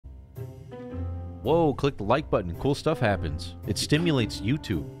Whoa, click the like button. Cool stuff happens. It stimulates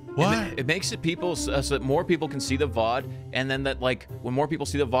YouTube. What? It makes it people so that more people can see the VOD, and then that like when more people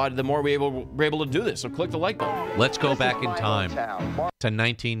see the VOD, the more we're able to do this. So click the like button. Let's go back in time to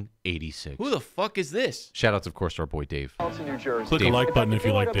 1986. Who the fuck is this? Shoutouts, of course, to our boy Dave. Click the like button if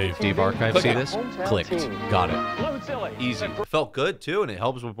you like Dave. Dave Archive, see this? Clicked. Got it. Silly. Easy. Felt good, too, and it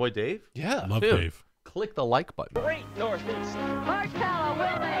helps with boy Dave. Yeah. Love Dude. Dave. Click the like button. Great Northeast. Marcella,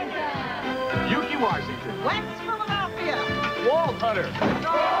 Wilmington. Yuki Washington. West Philadelphia. Wall Hunter.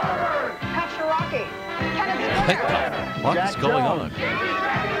 Kasharaki. What is going on?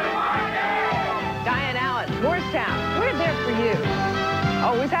 Diane Allen. Moorestown. We're there for you.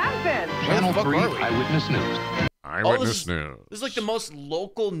 Always have been. Channel fuck 3 are we? Eyewitness News. Eyewitness News. This is like the most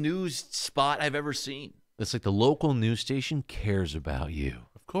local news spot I've ever seen. It's like the local news station cares about you.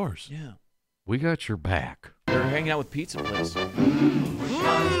 Of course. Yeah. We got your back. They're hanging out with Pizza Place.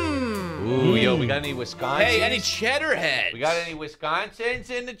 Ooh, yo, we got any Wisconsin? Hey, any cheddar heads? We got any Wisconsins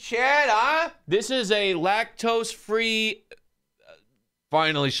in the chat, huh? This is a lactose-free.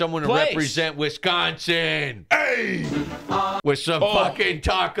 Finally, someone to Place. represent Wisconsin. Hey! With some fucking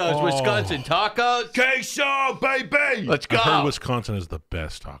tacos. Wisconsin tacos. Queso, baby. Let's I go. heard Wisconsin is the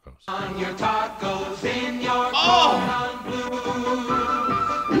best tacos.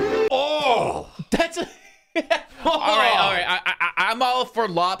 Oh! That's a. All right. I'm all for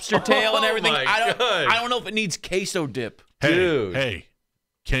lobster tail and everything. my I God. don't know if it needs queso dip. Hey, Dude. hey,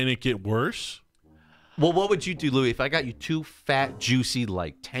 can it get worse? Well, what would you do, Louis, if I got you two fat, juicy,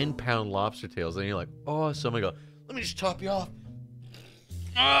 like 10-pound lobster tails, and you're like, oh, somebody go, let me just top you off.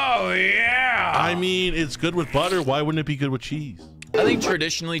 Oh, yeah. I mean, it's good with butter. Why wouldn't it be good with cheese? I think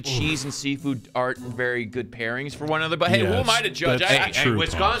traditionally cheese and seafood aren't very good pairings for one another. But hey, who Yes, am I to judge? that's Hey, true,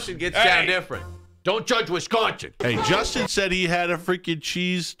 Wisconsin Thomas. gets Hey. down different. Don't judge Wisconsin. Hey, Justin said he had a freaking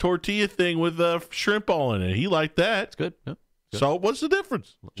cheese tortilla thing with shrimp all in it. He liked that. It's good. Yeah. So what's the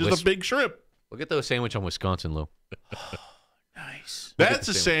difference? Just Wis- a big shrimp. We'll get those sandwich on Wisconsin, Lou. Nice. That's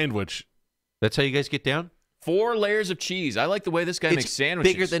a the sandwich. That's how you guys get down? 4 layers of cheese. I like the way this guy makes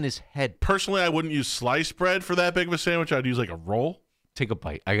sandwiches. bigger than his head. Personally, I wouldn't use sliced bread for that big of a sandwich. I'd use like a roll. Take a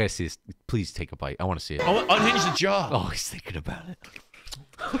bite. I got to see this. Please take a bite. I want to see it. Oh, unhinge the jaw. Oh, he's thinking about it.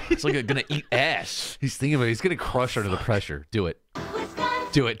 It's like gonna eat ass. He's thinking about it. He's going to crush under the pressure. Do it.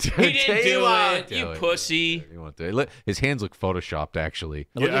 Do it. He didn't do it, you pussy. You want to. His hands look photoshopped, actually.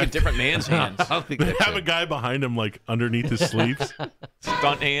 I look like a different man's hands. I don't think They that's have a guy behind him like underneath his sleeves.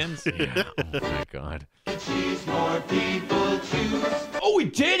 Stunt hands. Yeah. Oh, my God. Oh, he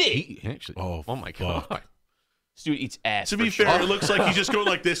did it. He actually. Oh, Oh, my fuck. God. This dude eats ass. To be for fair, sure. it looks like he's just going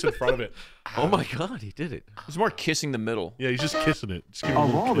like this in front of it. Oh, my God. He did it. It's more kissing the middle. Yeah, he's just kissing it. Just give it a Of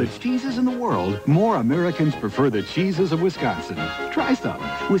little all the kiss. cheeses in the world, more Americans prefer the cheeses of Wisconsin. Try some.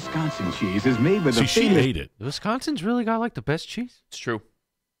 Wisconsin cheese is made with See, a she famous... ate it. Wisconsin's really got like the best cheese. It's true.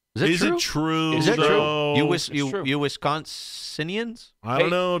 Is that Is true? it true? Is that though? true? It's true. You Wisconsinians? I don't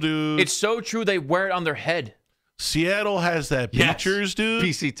Hey, know, dude. It's so true they wear it on their head. Seattle has that Yes. Beechers, dude.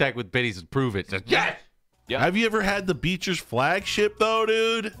 PC Tech with biddies prove it. Yes. Yeah. Have you ever had the Beechers flagship, though,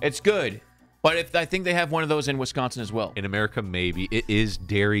 dude? It's good. But I think they have one of those in Wisconsin as well. In America, maybe. It is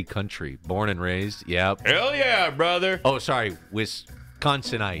dairy country. Born and raised. Yep. Hell yeah, brother. Oh, sorry.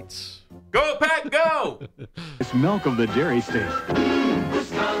 Wisconsinites. Go, Pack, go! It's milk of the dairy state.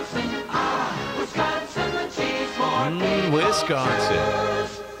 Wisconsin.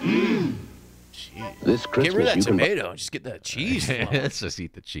 This Get Christmas rid of that you can tomato. Just get that cheese. Let's just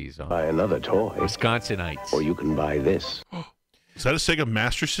eat the cheese on. buy another toy, Wisconsinites. or you can buy this. Is that a Sega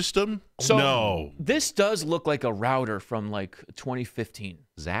Master System? So no. this does look like a router from like 2015.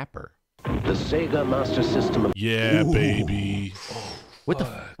 Zapper. The Sega Master System of Yeah, baby. What the?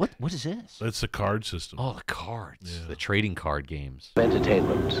 What is this? That's the card system. Oh, the cards. The trading card games.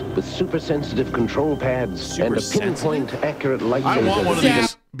 entertainment with super sensitive control pads and a pinpoint accurate light I want one of laser.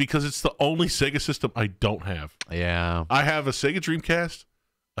 these because it's the only Sega system I don't have. Yeah. I have a Sega Dreamcast,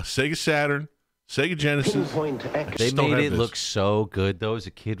 a Sega Saturn, Sega Genesis. Pinpoint accurate. They just don't made have it this. look so good though as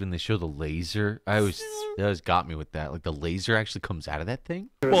a kid when they show the laser. That always got me with that. Like the laser actually comes out of that thing.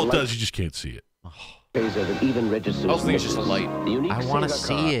 Well, it does. You just can't see it. Laser that even registers. I also think it's just a light. The unique I want to Sega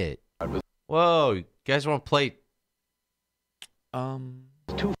card. see it. Whoa, you guys want to play?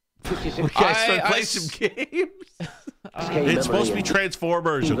 Two 56 Guys want to I- play I- some games? It's supposed to be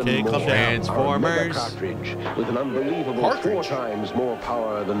Transformers, okay? Calm down. Transformers. Cartridge with an unbelievable Cartridge. 4 times more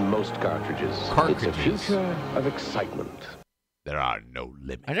power than most cartridges. It's a Cartridges. future of excitement. There are no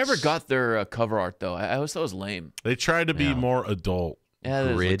limits. I never got their cover art though. I always thought it was lame. They tried to be Yeah. more adult. Yeah,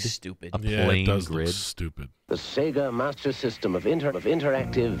 that grid. looks stupid. A Yeah, it plain does grid. look stupid. The Sega Master System of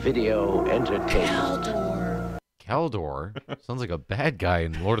interactive video entertainment. Caldor sounds like a bad guy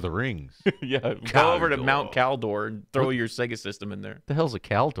in Lord of the Rings. What Yeah, go over to Caldor. Mount Caldor and throw your Sega system in there. the hell's a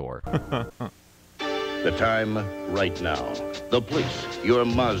Caldor? The time, right now. The place, your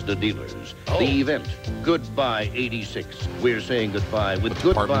Mazda dealers. Oh. The event, Goodbye 86. We're saying goodbye with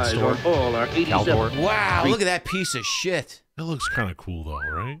Department goodbyes store. on all our 87. Caldor. Wow, look at that piece of shit. It looks kind of cool though,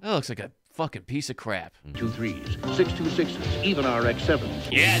 right? That looks like a fucking piece of crap. 23s, 626s, even our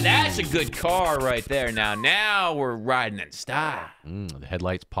X7s. Yeah, that's a good car right there. Now we're riding in style. The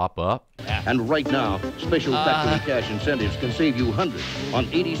headlights pop up. And right now, special factory cash incentives can save you hundreds on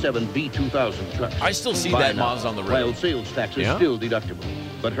 87 B2000 trucks. I still see Buy that now, Mazda on the road. While sales tax is Yeah? still deductible.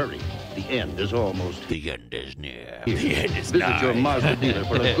 But hurry, the end is almost here. The end is near. The end is Visit your nigh. Mazda dealer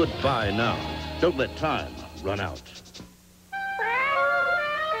for a goodbye now. Don't let time run out.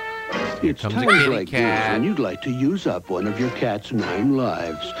 It's comes a times kitty like cat. this when you'd like to use up one of your cat's 9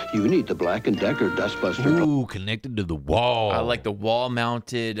 lives. You need the Black & Decker Dustbuster. Ooh, connected to the wall. I like the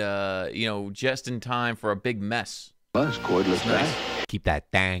wall-mounted, just in time for a big mess. Plus cordless vac. Keep that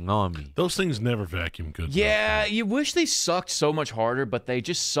thing on me. Those things never vacuum good. Yeah, you wish they sucked so much harder, but they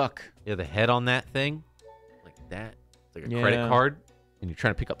just suck. Yeah, the head on that thing, like that. It's like a Yeah. credit card, and you're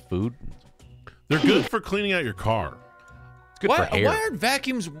trying to pick up food. They're good for cleaning out your car. It's good for hair. Why aren't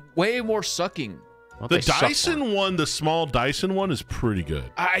vacuums way more sucking? Well, The they suck Dyson more. one, the small Dyson one, is pretty good.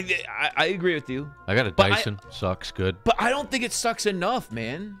 I agree with you, I got a But I- Dyson. Sucks good. but I don't think it sucks enough,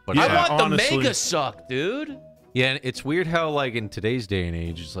 man. But I Yeah, want the honestly- mega suck, dude. Yeah, and it's weird how, like, in today's day and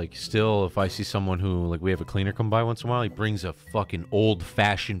age, it's like still, if I see someone who, like, we have a cleaner come by once in a while, he brings a fucking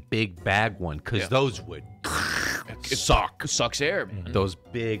old-fashioned big bag one, because Yeah. those would Suck. Sucks air, man. those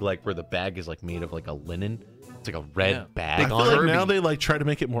big, like, where the bag is, like, made of, like, a linen. It's like a red Yeah. bag I feel on like it. now they like try to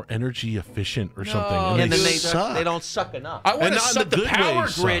make it more energy efficient or something, No, and and they, then suck. they don't suck enough. I want And to not in suck the the good power way grid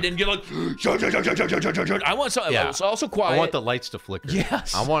suck. and you're like, I want something Yeah. it's also quiet. I want the lights to flicker.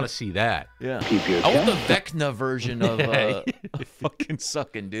 Yes. I want to see that. yeah. Keep your I want the cat Vecna version of fucking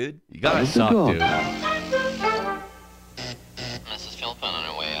sucking, dude. You gotta out the suck, dog dude. house. Mrs. Philpin on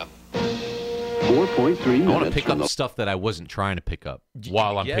her way up. 4.3 minutes. I want to pick from up the stuff that I wasn't trying to pick up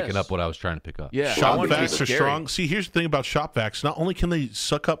while I'm picking Yes. up what I was trying to pick up. Yeah. I Shop want it to be vacs are scary. strong. See, here's the thing about shop vacs. Not only can they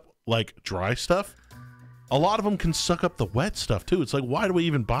suck up like dry stuff, a lot of them can suck up the wet stuff too. It's like, why do we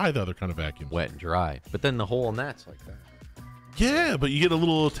even buy the other kind of vacuum? Wet and dry. But then the hole in that's like that. Yeah, but you get a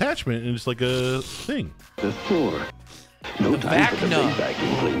little attachment and it's like a thing. the floor. No The time for the Vecna. big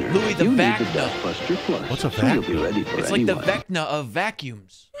vacuum cleaner. Louis, the you Vecna. need the Dustbuster Plus. What's a You'll be Vecna? ready for It's like the anyone. Vecna of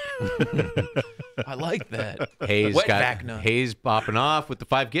vacuums. I like that. Hayes Wet got Vecna. Hayes popping off with the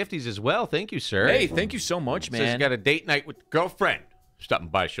 5 gifties as well. Thank you, sir. Hey, thank you so much, Says you man. got a date night with girlfriend. Stopping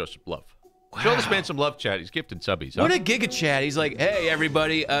by, show some love. Show this man some love, Chad. He's gifting subbies. Huh? What a giga chat. He's like, hey,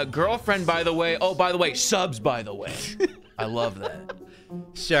 everybody, girlfriend, by the way. Oh, by the way, subs, by the way. I love that.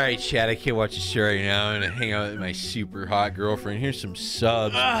 Sorry, Chad. I can't watch the show right now. I'm gonna hang out with my super hot girlfriend. Here's some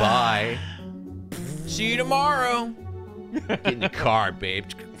subs. Bye. See you tomorrow. Get in the car, babe.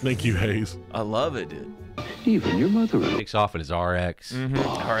 Thank you, Hayes. I love it, dude. Even your mother-in-law. Takes off in his RX. RX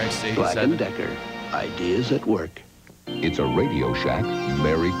Black & 87. Decker. Ideas at work. It's a Radio Shack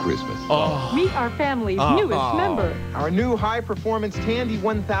Merry Christmas. Meet our family's newest member. Our new high-performance Tandy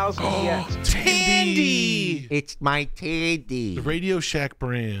 1000 EX. Tandy! It's my Teddy. The Radio Shack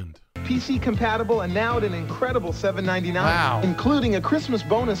brand. PC compatible and now at an incredible $7.99. Wow. Including a Christmas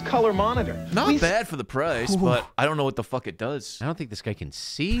bonus color monitor. Not We- bad for the price, but I don't know what the fuck it does. I don't think this guy can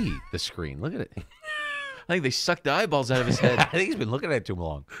see the screen. Look at it. I think they sucked the eyeballs out of his head. I think he's been looking at it too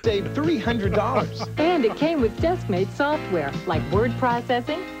long. Save $300. And it came with desk-made software like word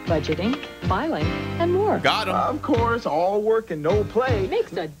processing, budgeting, filing, and more. Got him. Of course, all work and no play.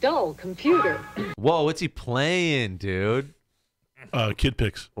 Makes a dull computer. Whoa, what's he playing, dude? Kid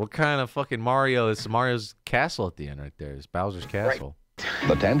Picks. What kind of fucking Mario? It's Mario's castle at the end right there. It's Bowser's castle.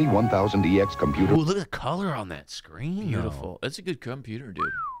 The Tandy 1000 EX computer, Ooh, look at the color on that screen. Beautiful. That's a good computer, dude.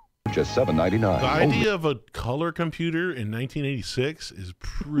 just $7.99. The idea of a color computer in 1986 is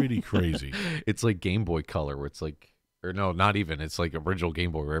pretty crazy. It's like Game Boy Color, where it's like, or no, not even. It's like original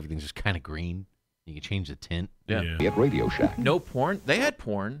Game Boy, where everything's just kind of green. You can change the tint. Yeah. At Radio Shack. No porn. They had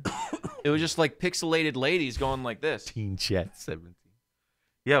porn. It was just like pixelated ladies going like this. Teen Chat 17.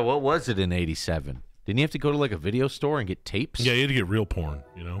 Yeah, what was it in 87? Didn't you have to go to like a video store and get tapes? Yeah, you had to get real porn,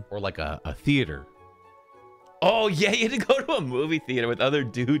 you know? Or like a theater. Oh, yeah, you had to go to a movie theater with other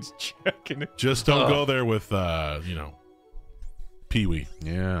dudes checking it. Just don't go there with, you know, Pee-wee.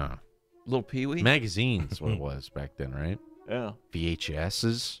 Yeah. Little Pee-wee? Magazines, what it was back then, right? Yeah.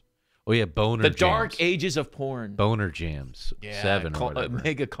 VHSs. Oh yeah, boner. The jams. dark ages of porn. Boner jams. Yeah, 7 or whatever.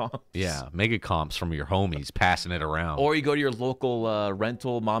 mega comps. Yeah, mega comps from your homies passing it around. Or you go to your local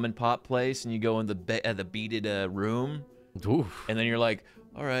rental mom and pop place and you go in the beaded room. Oof. And then you're like,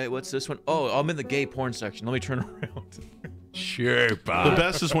 all right, what's this one? Oh, I'm in the gay porn section. Let me turn around. Sure, Bob. The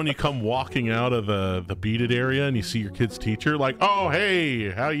best is when you come walking out of the beaded area and you see your kid's teacher, like, oh, hey,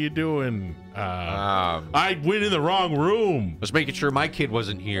 how you doing? I went in the wrong room. I was making sure my kid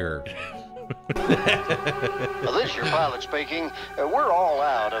wasn't here. This is your pilot speaking. We're all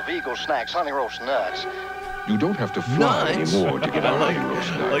out of Eagle Snacks honey roast nuts. You don't have to fly anymore to get our honey roast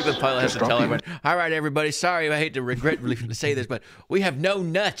nuts. Like the pilot has Just to tell drop in. everyone, all right, everybody, sorry, I hate to regretfully to say this, but we have no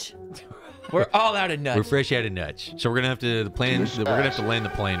nuts. We're all out of nuts. We're fresh out of nuts. So we're gonna have to We're gonna have to land the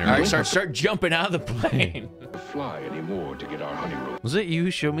plane. All right, start jumping out of the plane. Fly anymore to get our honey roast. Was it you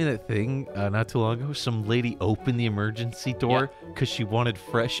who showed me that thing not too long ago? Some lady opened the emergency door because she wanted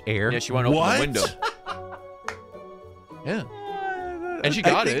fresh air. Yeah, she wanted to open the window. Yeah. And she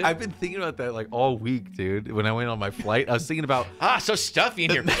got it. I've been thinking about that like all week, dude. When I went on my flight, I was thinking about so stuffy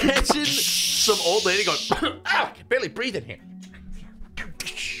in here. Imagine some old lady going, I can barely breathe in here.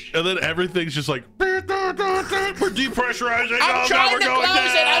 And then everything's just like, we're depressurizing. I'm trying to going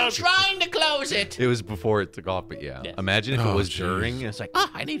close it. down. I'm trying to close it. It was before it took off, but yeah. Yes. Imagine if it was geez. during. And it's like,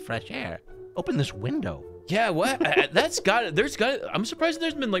 I need fresh air. Open this window. Yeah, what? I'm surprised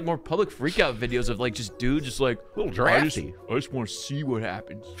there's been like more public freakout videos of like just dudes just like, A little drafty. I just want to see what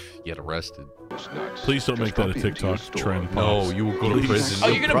happens. Get arrested. Please don't make that a TikTok trend. No, you will go to prison. Oh,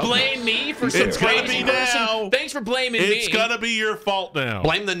 you're gonna blame me for some It's gonna crazy be now. person? Thanks for blaming me. It's gonna be your fault now.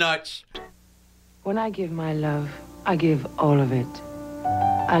 Blame the nuts. When I give my love, I give all of it.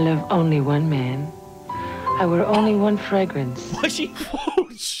 I love only one man. I wear only one fragrance. What she? Oh,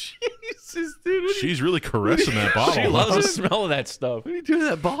 Jesus, dude. She's really caressing that bottle. She loves the smell of that stuff. What are you doing to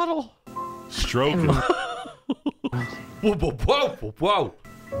that bottle? Stroking. Whoa, whoa, whoa, whoa.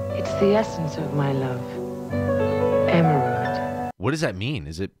 It's the essence of my love. Emerald. What does that mean?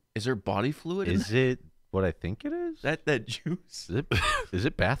 Is there body fluid? Is it what I think it is? That juice? Is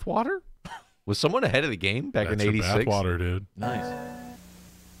it bath water? Was someone ahead of the game back in '86? Bath water, dude. Nice.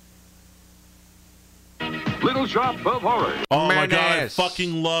 Little Shop of Horrors. Oh my god, I Madness.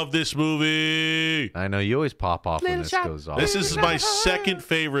 fucking love this movie. I know you always pop off when this goes off. This is my second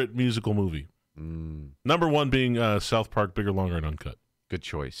favorite musical movie. Number one being South Park, Bigger, Longer, and Uncut. Good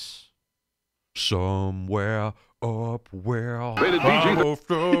choice. Somewhere up where Rated PG.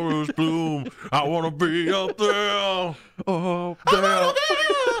 Flowers bloom. I want to be up there. up there.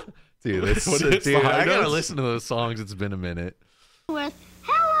 Dude, that's What is the high I gotta notes? listen to those songs. It's been a minute. Hello,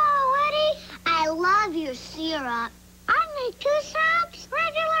 Eddie. I love your syrup. I make 2 syrups,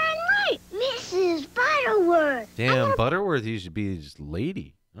 regular and light. Mrs. Butterworth. Damn, Butterworth used to be just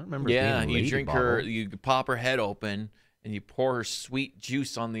lady. I don't remember. Yeah, being a you lady drink bottle. her, you pop her head open, and you pour her sweet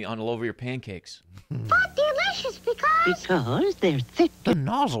juice all over your pancakes. But delicious because they're thick The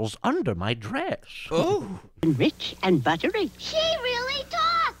nozzle's under my dress. Oh, and rich and buttery. she really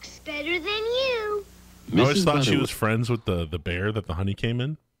talks better than you. I always thought she was friends with the bear that the honey came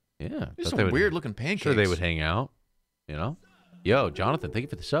in. Yeah, there's thought some they would- weird looking pancakes. Sure, they would hang out. You know. Yo, Jonathan, thank you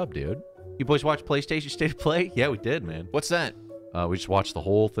for the sub, dude. You boys watch PlayStation State of Play? Yeah, we did, man. What's that? We just watched the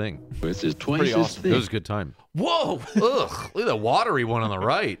whole thing. This is twice Pretty as awesome. It thick was a good time. Whoa! Ugh, look at the watery one on the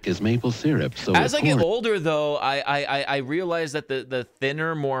right. as maple syrup. So As of I get course- older, though, I realize that the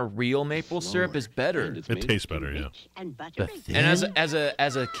thinner, more real maple syrup is better. And it's It made tastes better, yeah. And The buttery. thin? And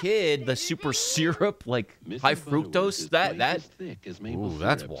as a kid, the super syrup, like Mrs. high Butterworth fructose, is that twice as thick as maple Ooh,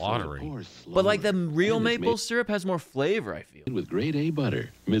 that's syrup, so of watery. course but like the slower. real And it's maple made syrup has more flavor, I feel. with grade A butter.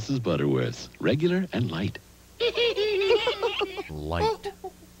 Mrs. Butterworth's, regular and light. Light.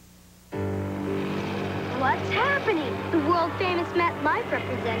 What's happening? The world-famous MetLife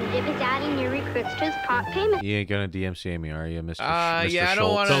representative is adding new recruits to his prompt payment. You ain't gonna DMCA me, are you, Mr. Yeah, Mr. I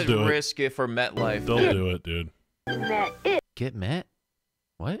don't want They'll do to it. risk it for MetLife. Don't do it, dude. Met it. Get met?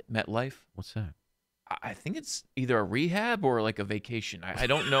 What? MetLife? What's that? I think it's either a rehab or like a vacation. I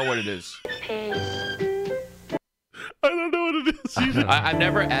don't know what it is. Pays. I don't know what it is either. I've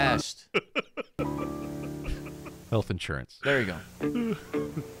never asked. Health insurance. There you go.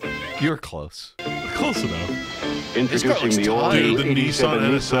 You're close. Close enough. This car looks Introducing the all tight. Dude, the Nissan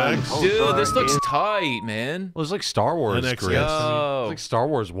NSX. Dude, this looks tight, man. Well, it's like Star Wars, NXS. Chris. Yo. It's like Star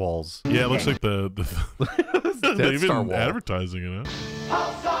Wars walls. Yeah, it looks like the they've Star been Wall. advertising it.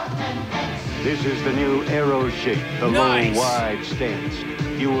 This is the new Aero Shape, the Nice. low, wide stance.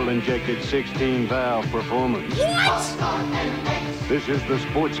 fuel-injected 16-valve performance. This is the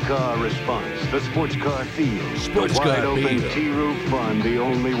sports car response, the sports car feel. Sports car wide-open feel. T-roof fun, the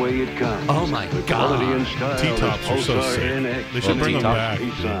only way it comes. Oh my With God. quality and style. T-tops are so Pulsar sick. NX. They should bring them back.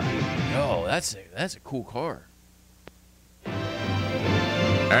 Yo, that's a cool car.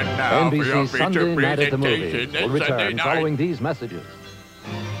 And now for your NBC Sunday feature Night at the presentation Movies will and return Sunday night following these messages.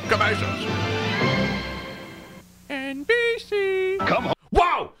 commercials. NBC. Come on.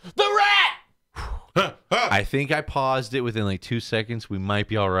 Whoa! The rat! I think I paused it within like 2 seconds. We might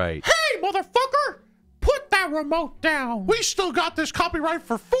be all right. Hey, motherfucker! Put that remote down. We still got this copyright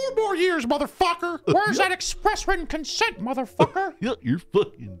for 4 more years, motherfucker. Where's that express written consent, motherfucker? You're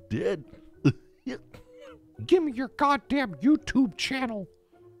fucking dead. Give me your goddamn YouTube channel.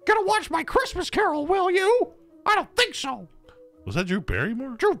 Gonna watch my Christmas Carol, will you? I don't think so. Was that Drew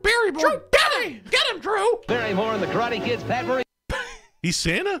Barrymore? Drew Barrymore. Drew, get him! Get him, Drew! Barrymore and the Karate Kid's Pat Murray. He's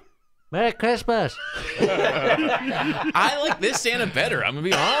Santa? Merry Christmas. I like this Santa better. I'm gonna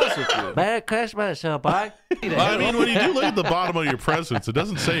be honest with you. Merry Christmas, bye. I mean, when you do look at the bottom of your presents, it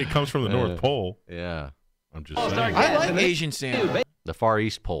doesn't say it comes from the North Pole. Yeah. I'm just saying. I like Asian Santa. The Far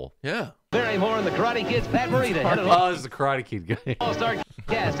East Pole. Yeah. Barrymore and the Karate Kid's Pat Murray. Oh, it's the Karate Kid guy. All-star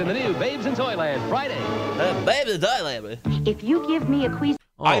cast in the new Babes in Toyland Friday. Babes in Toyland. If you give me a quiz...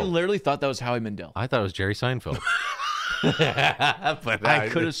 I literally thought that was Howie Mandel. I thought it was Jerry Seinfeld. But I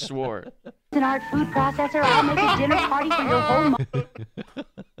could have swore. an art food processor, I'll make a dinner party for your whole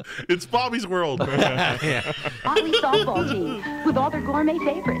It's Bobby's World. Motley softball team with all their gourmet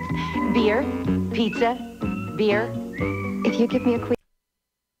favorites. Beer, pizza, beer. If you give me a quiz...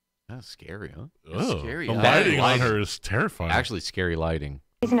 That's scary, huh? Oh, scary. The lighting on her is terrifying. Actually, scary lighting.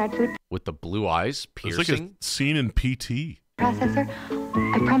 Isn't art food With the blue eyes piercing. It's like a scene in PT. processor?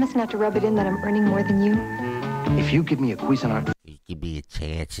 I promise not to rub it in that I'm earning more than you. If you give me a Cuisinart Give me a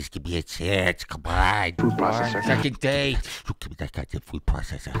chance. Just give me a chance. Come on. food processor, Second date. You give me that goddamn food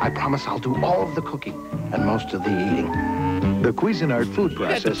processor. I promise I'll do all of the cooking and most of the eating. The Cuisinart food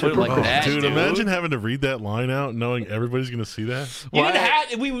have to processor put it like for that. Dude, dude. imagine having to read that line out knowing everybody's going to see that. You didn't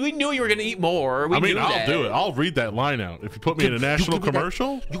have, we knew you were going to eat more. We I mean, knew I'll that. do it. I'll read that line out. If you put me in a national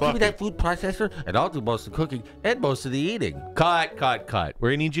commercial, You give fuck me that food processor, and I'll do most of the cooking and most of the eating. Cut. We're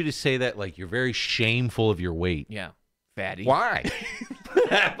going to need you to say that like you're very shameful of your weight. Yeah. Fatty. Why?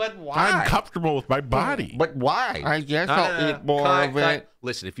 But why? I'm comfortable with my body. But why? I guess I'll eat more of it.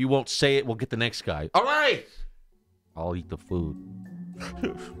 Listen, if you won't say it, we'll get the next guy. All right. I'll eat the food.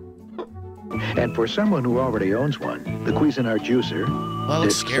 And for someone who already owns one, the Cuisinart juicer, That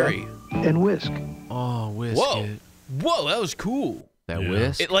looks disc scary. set, and whisk. Oh, whisk Whoa. it. Whoa, that was cool. That Yeah.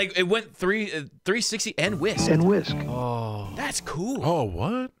 whisk? It went 360 and whisk. And whisk. Oh. That's cool. Oh,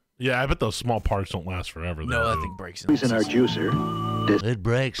 what? Yeah, I bet those small parts don't last forever. No, though, that dude. thing breaks. Cuisinart juicer, disc It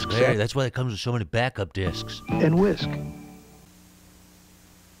breaks, Set. Larry. That's why it comes with so many backup discs. and whisk.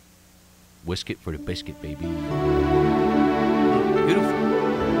 Whisk it for the biscuit, baby. Beautiful.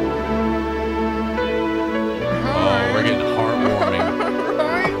 Oh, we're getting heartwarming.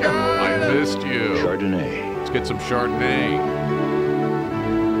 I missed you. Chardonnay. Let's get some Chardonnay.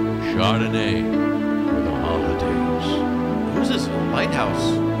 Chardonnay for the holidays. Who's this lighthouse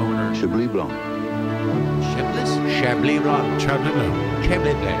owner? Chablis Blanc. Shipless? Chablis Blanc. Chablis Blanc.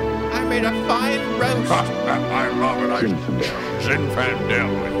 Chablis Blanc. I made a fine roast. I love it. Zinfandel. Zinfandel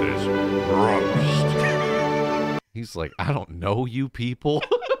with this roast. He's like, I don't know you people.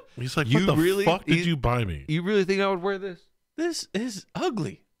 He's like, You what the really- fuck did you- you buy me? You really think I would wear this? This is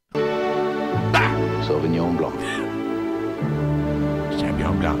ugly. Sauvignon Blanc.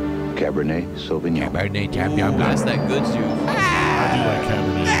 Sauvignon Blanc. Cabernet Sauvignon. Cabernet Sauvignon Blanc. That's that good juice. I do like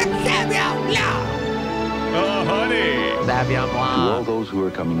Cabernet. Oh, honey. Sauvignon To all Blanc. those who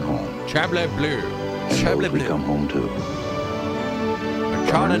are coming home, Chablis Bleu. and Chablis those we Bleu. come home to. A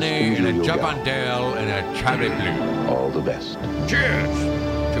Chardonnay and a Zinfandel and a Chablis Bleu. All the best. Cheers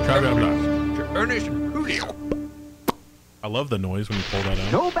to Chablis Blanc. to Ernest Julio. I love the noise when you pull that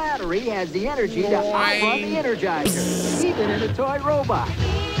out. No battery has the energy to outrun the Energizer, even in a toy robot.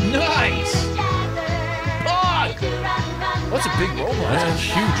 Nice. Oh, that's a big robot. That's a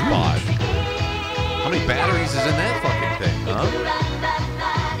huge bot. How many batteries is in that fucking thing, huh?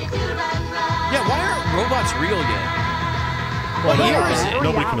 Yeah, why aren't robots real yet? What Well, year is it?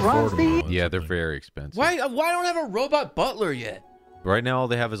 Nobody can afford them. Yeah, they're very expensive. Why don't have a robot butler yet? Right now, all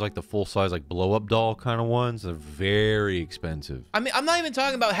they have is like the full size, like blow up doll kind of ones. They're very expensive. I mean, I'm not even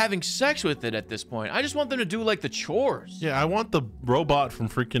talking about having sex with it at this point. I just want them to do like the chores. Yeah, I want the robot from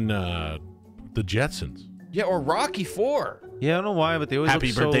freaking the Jetsons. Yeah, or Rocky 4. Yeah, I don't know why, but they always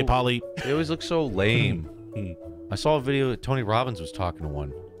Happy look birthday, so, Polly. They always look so lame. I saw a video that Tony Robbins was talking to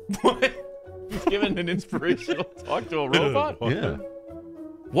one. He's giving an inspirational talk to a robot? Yeah.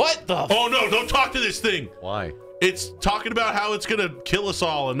 What the? Oh, no, don't talk to this thing. Why? It's talking about how it's going to kill us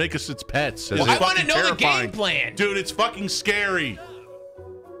all and make us its pets. Well, I want to know the game plan. Dude, it's fucking scary.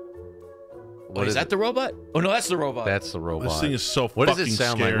 Wait, is that the robot? Oh, no, that's the robot. That's the robot. This thing is so What does fucking it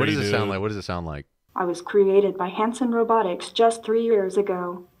sound scary, like? What does it dude. sound like? What does it sound like? I was created by Hanson Robotics just 3 years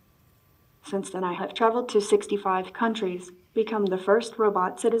ago. Since then, I have traveled to 65 countries, become the first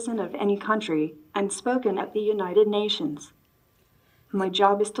robot citizen of any country, and spoken at the United Nations. My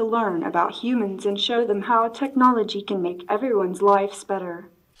job is to learn about humans and show them how technology can make everyone's lives better.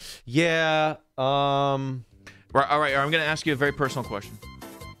 Yeah. All right. I'm going to ask you a very personal question.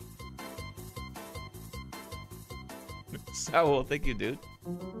 Well, thank you, dude.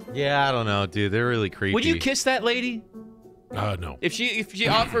 Yeah, I don't know, dude. They're really creepy. Would you kiss that lady? No. If she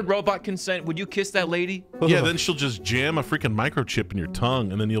offered robot consent, would you kiss that lady? Yeah, then she'll just jam a freaking microchip in your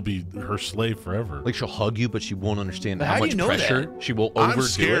tongue, and then you'll be her slave forever. Like she'll hug you, but she won't understand How how do much you know pressure that? she will overdo. I'm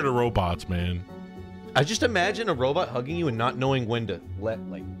scared it. of robots, man. I just imagine a robot hugging you and not knowing when to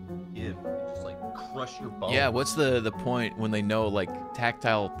give, just like crush your bone. Yeah, what's the point when they know like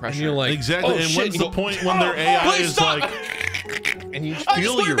tactile pressure? And you're like, Exactly, oh, and shit. when's You the go, point when their AI please is stop. like... and you I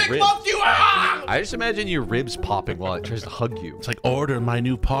feel just your want to make ribs. love to you. Ah! I just imagine your ribs popping while it tries to hug you. It's like, order my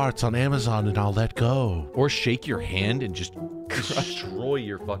new parts on Amazon and I'll let go. Or shake your hand and just destroy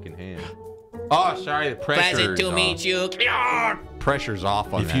your fucking hand. Oh, sorry, the pressure's Pleasant to off. meet you. Pressure's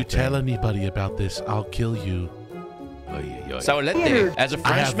off on If that you thing. tell anybody about this, I'll kill you. So as a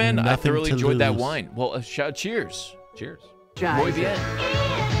Frenchman, I thoroughly enjoyed that wine. Well, cheers. Cheers. Muy bien.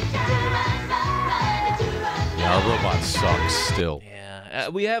 Yeah, our robot sucks still. Yeah,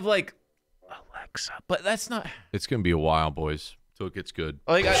 we have like Alexa, but that's not. It's gonna be a while, boys, till it gets good.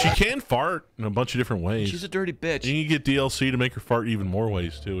 Like She can fart in a bunch of different ways. She's a dirty bitch. You can get DLC to make her fart even more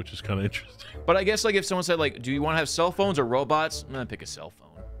ways, too, which is kind of interesting. But I guess like if someone said like, do you want to have cell phones or robots? I'm gonna pick a cell phone.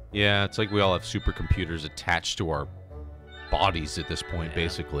 Yeah, it's like we all have supercomputers attached to our bodies at this point,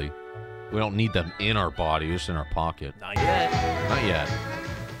 basically. We don't need them in our body, just in our pocket. Not yet. Not yet.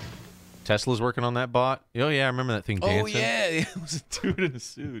 Tesla's working on that bot. Oh, yeah, I remember that thing dancing. Oh, yeah. It was a dude in a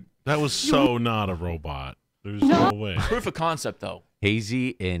suit. That was so not a robot. There's no way. Proof of concept, though.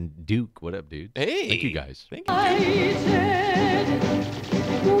 Hazy and Duke. What up, dude? Hey. Thank you, guys. Thank you.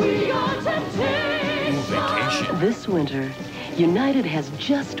 Vacation. This winter, United has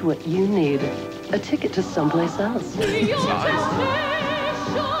just what you need. A ticket to someplace else. Damn,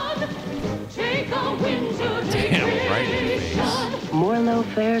 right in the face. More low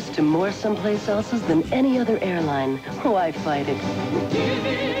fares to more someplace else's than any other airline. Why fight it?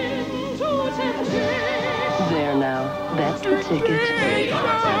 There now. That's the ticket.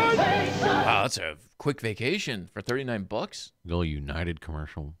 Wow, that's a quick vacation for $39. Little United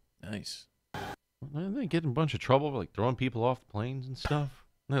commercial. Nice. They get in a bunch of trouble for like throwing people off planes and stuff.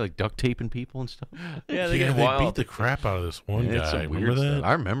 They're like duct taping people and stuff. Yeah, They beat the crap out of this one Yeah, it's guy. some weird Remember that? stuff.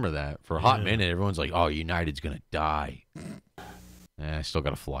 I remember that. For a hot Yeah. minute, everyone's like, oh, United's going to die. I still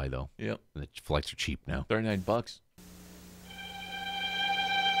got to fly, though. Yep. The flights are cheap now. $39.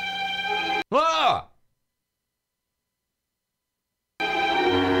 Ah!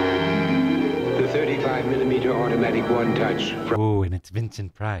 The 35mm automatic one-touch. Oh, and it's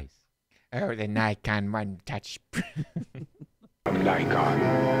Vincent Price. Oh, the Nikon one-touch. From Nikon.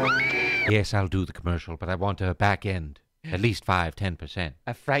 Yes, I'll do the commercial, but I want a back end. At least 5-10%.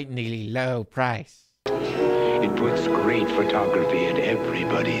 A frighteningly low price. It puts great photography at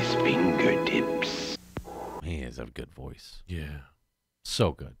everybody's fingertips. He has a good voice. Yeah.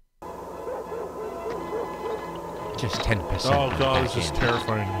 So good. Just 10%. Oh, God, this is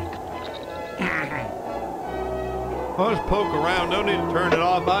terrifying me. I'll just poke around. No need to turn it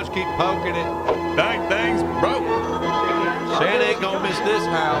off. I'll just keep poking it. Dang things broke. Santa ain't gonna miss this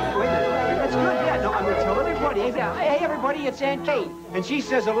house. That's good, yeah. No, I'm gonna tell everybody. Hey, everybody, it's Aunt Kate. And she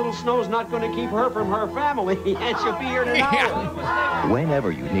says a little snow's not gonna keep her from her family. And she'll be here in an hour.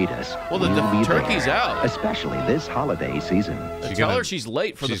 Whenever you need us, Well, the we'll be turkey's there. out. Especially this holiday season. Tell her she's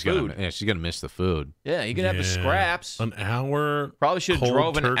late for the food. She's gonna miss the food. Yeah, you can have the scraps. An hour. Probably should have cold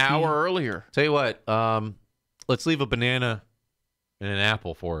drove an turkey? hour earlier. Tell you what, let's leave a banana and an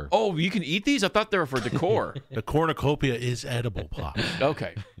apple for her. Oh, you can eat these? I thought they were for decor. The cornucopia is edible, Pop.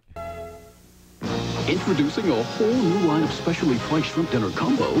 Okay. Introducing a whole new line of specially priced shrimp dinner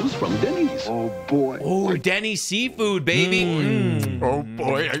combos from Denny's. Oh, boy. Oh, Denny's seafood, baby. Oh,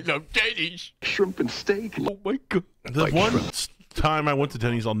 boy, I love Denny's. Shrimp and steak. Oh, my God. The Like one shrimp. time I went to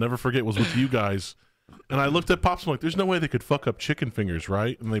Denny's, I'll never forget, was with you guys. And I looked at Pops, I'm like, there's no way they could fuck up chicken fingers,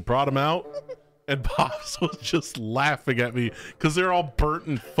 right? And they brought them out. And Pops was just laughing at me because they're all burnt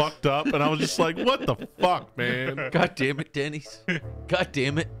and fucked up. And I was just like, what the fuck, man? God damn it, Denny's. God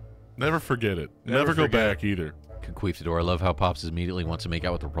damn it. Never forget it. Never go back either. Queef the door. I love how Pops immediately wants to make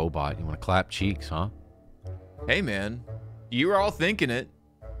out with the robot. You want to clap cheeks, huh? Hey, man. You were all thinking it.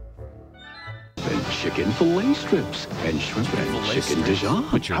 And chicken fillet strips and shrimp and chicken Dijon.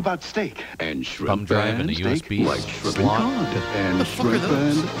 How about steak and shrimp drive and a steak USB like shrimp slot. and cod and shrimp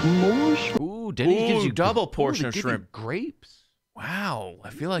and more shrimp. Ooh, Denny's gives you double portion of they give you shrimp. Grapes. Wow, I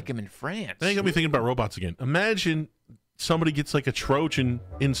feel like I'm in France. Now you got me thinking about robots again. Imagine somebody gets like a Trojan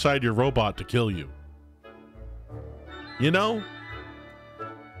inside your robot to kill you. You know?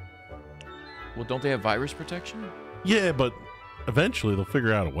 Well, don't they have virus protection? Yeah, but eventually they'll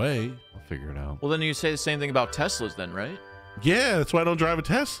figure out a way. I'll figure it out. Well, then you say the same thing about Teslas then, right? Yeah, that's why I don't drive a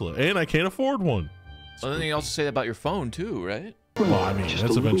Tesla, and I can't afford one. Well, then you also say that about your phone too, right? Well, I mean, Just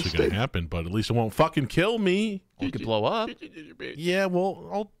that's a little eventually going to happen, but at least it won't fucking kill me. You could blow up. Yeah,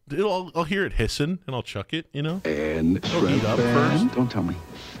 well, I'll hear it hissing, and I'll chuck it, you know? And It'll heat shrimp up and... first. Don't tell me.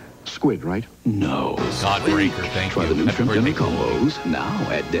 Squid, right? No. Godbreaker, thank Try you. the new Happy shrimp dinner birthday, combos now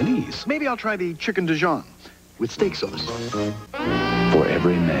at Denny's. Maybe I'll try the chicken Dijon with steak sauce. For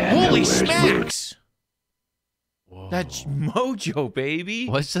every man who Holy wears smacks! That's Mojo, baby.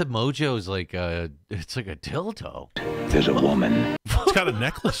 What's the Mojo's like? It's like a dildo. There's a woman It's got a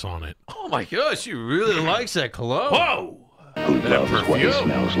necklace on it. Oh my gosh, she really likes that cologne. Whoa! who That loves what he perfume.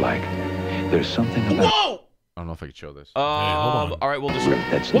 smells like. There's something about Whoa! I don't know if I can show this. hold on. All right, we'll just. shrimp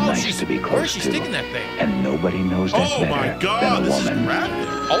that's Whoa, nice she's to be Where is close she to. sticking that thing? And nobody knows that Oh better my than god, a this is All woman.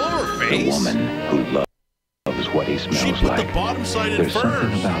 graphic. over her The face. woman who loves what he smells She put like. the bottom side in There's something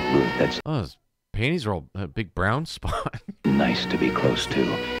first. about Ruth that's Oh, his panties are all a big brown spot. nice to be close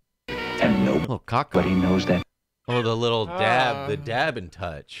to. And Little cock. nobody knows that. Oh, the little dab, the dab and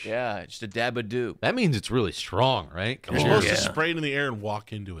touch. Yeah, just a dabadoo. That means it's really strong, right? Come You're on. supposed to spray it in the air and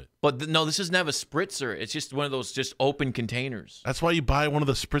walk into it. But no, this doesn't have a spritzer. It's just one of those just open containers. That's why you buy one of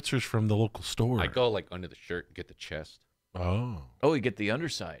the spritzers from the local store. I go like under the shirt and get the chest. Oh. Oh, you get the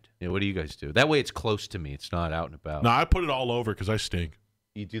underside. Yeah, what do you guys do? That way it's close to me. It's not out and about. No, I put it all over because I stink.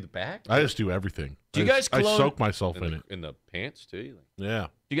 You do the back? I just do everything. Do you guys I cologne- soak myself in it. In the pants, too? Yeah.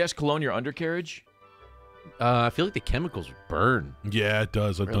 Do you guys cologne your undercarriage? I feel like the chemicals burn. Yeah, it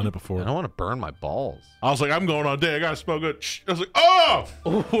does. I've done it before. I don't want to burn my balls. I was like, I'm going on day. I gotta smell good. Shh. I was like, oh!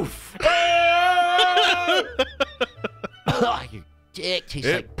 Oof. Your dick tastes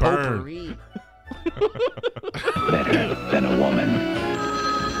It like burned. potpourri. Better than a woman.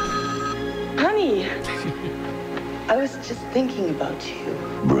 Honey, I was just thinking about you.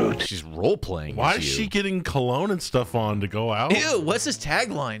 Brute. She's role playing. Why is she getting cologne and stuff on to go out? Ew, what's his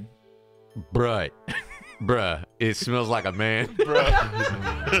tagline? Bruh. Bruh, it smells like a man.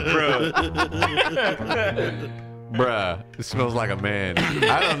 Bruh, it smells like a man.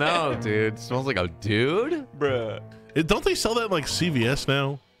 I don't know, dude. It smells like a dude? Bruh. Don't they sell that in, like CVS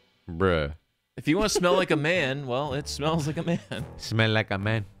now? Bruh. If you want to smell like a man, well, it smells like a man. Smell like a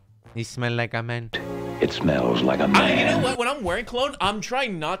man. You smell like a man. It smells like a man. You know what? When I'm wearing cologne, I'm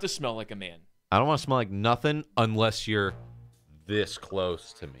trying not to smell like a man. I don't want to smell like nothing unless you're this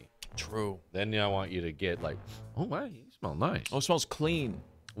close to me. True. Then I want you to get like, oh, wow, you smell nice. Oh, it smells clean.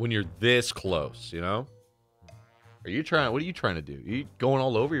 When you're this close, you know? What are you trying to do? You going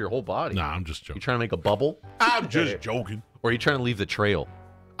all over your whole body? Nah, I'm just joking. You trying to make a bubble? I'm just joking. Or are you trying to leave the trail?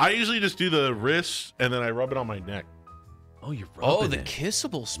 I usually just do the wrists and then I rub it on my neck. Oh, you're rubbing Oh, the it.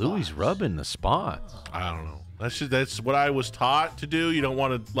 kissable spots. Louis rubbing the spots. I don't know. That's what I was taught to do. You don't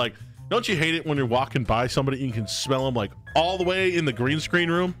want to, like, don't you hate it when you're walking by somebody and you can smell them, like, all the way in the green screen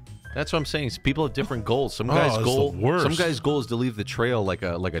room? That's what I'm saying. People have different goals. Some Oh, guys' it's goal, the worst. some guys' goal is to leave the trail like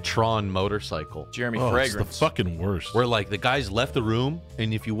a Tron motorcycle. Jeremy Oh, it's Fragrance. the fucking worst. Where like the guy's left the room,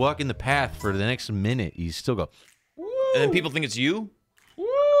 and if you walk in the path for the next minute, you still go. And then people think it's you.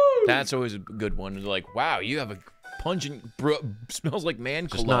 That's always a good one. They're like, wow, you have a pungent, smells like man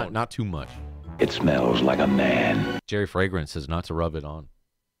Just cologne. not too much. It smells like a man. Jerry Fragrance says not to rub it on.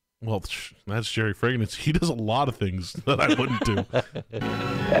 Well, that's Jerry Fragrance. He does a lot of things that I wouldn't do.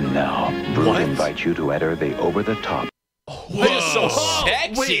 And now, Brute invites you to enter the over-the-top. That is so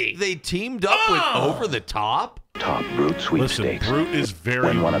sexy. Wait, they teamed up with Over the Top? Top Brute Listen, sweepstakes. Brute is very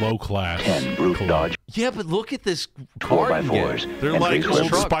When one of low class. 10 Brute Dodge Yeah, but look at this card. 4x4s. They're and like big Old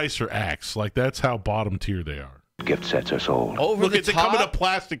truck Spice or Axe. Like, that's how bottom tier they are. gift sets are sold. Over Look, the they come in a top.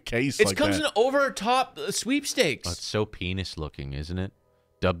 plastic case It like comes that. in over top sweepstakes. Oh, it's so penis looking, isn't it?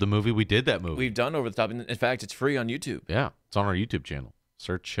 Dub the movie. We did that movie. We've done Over the Top. In fact, it's free on YouTube. Yeah, it's on our YouTube channel.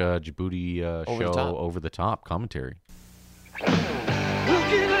 Search Jaboody Over the show Top. Over the Top commentary. Looking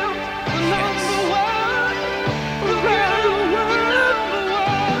out, the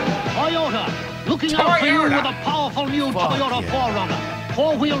Looking out for you with a powerful new Toyota 4Runner.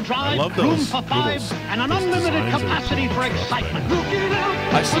 4-wheel drive, room for 5, and an unlimited capacity for excitement.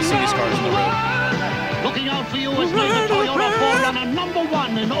 I still see these cars on the road. Looking out for you has made the Toyota 4Runner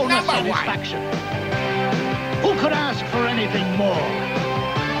 #1 in owner satisfaction. Who could ask for anything more?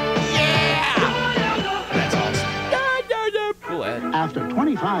 That's awesome. Cool ad. After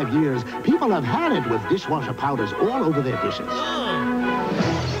 25 years, people have had it with dishwasher powders all over their dishes.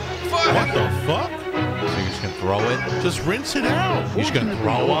 What the fuck? So you're just gonna throw it? Just rinse it out. You're just gonna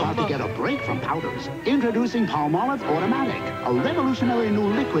throw About to get a break from powders. Introducing Palmolive Automatic, a revolutionary new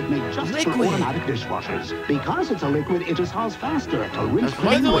liquid made just for automatic dishwashers. Because it's a liquid, it dissolves faster to rinse Am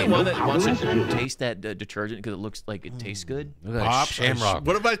I the only clean one with that powder wants to residue. taste that detergent because it looks like it tastes good? Look at that Pops, shamrock.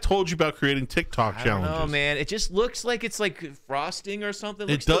 what have I told you about creating TikTok challenges? Oh man, it just looks like it's like frosting or something.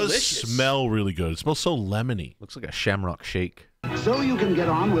 It looks does delicious. smell really good. It smells so lemony. Looks like a shamrock shake. So you can get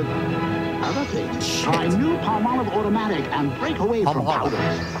on with other things. Try new Palmolive Automatic and break away from powders.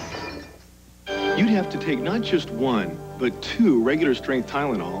 You'd have to take not just 1, but 2 regular strength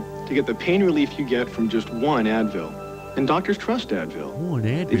Tylenol to get the pain relief you get from just 1 Advil. And doctors trust Advil. One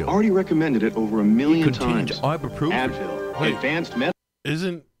Advil. They've already recommended it over 1 million Contains times. ibuprofen. Advil, Wait. advanced med.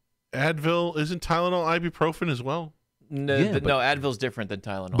 Isn't Tylenol ibuprofen as well? No, Yeah, no, Advil's different than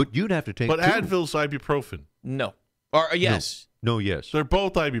Tylenol. But you'd have to take But two. Advil's ibuprofen. no, or yes, No, yes. They're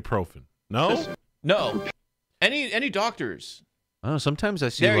both ibuprofen. No? no. Any doctors? Oh, sometimes I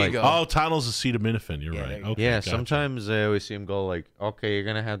see There you like go. Oh, Tylenol's acetaminophen. You're Yeah, right. there you Okay, yeah, gotcha. sometimes I always see them go like, okay, you're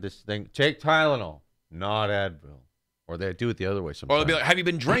gonna have this thing. Take Tylenol, not Advil, or they do it the other way Or sometimes. they'll be like, "Have you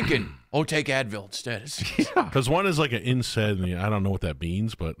been drinking? Oh, take Advil instead." Because one is like an NSAID, and I don't know what that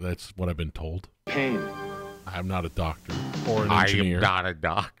means, but that's what I've been told. Pain. I'm not a doctor or an I engineer. am not a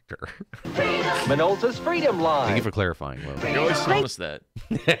doctor. Minolta's Freedom Line. Thank you for clarifying, Will. You're always telling us that.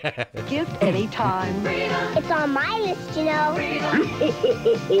 Gift anytime. It's on my list, you know.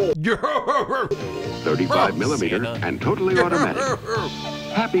 35 millimeter Santa. and totally automatic.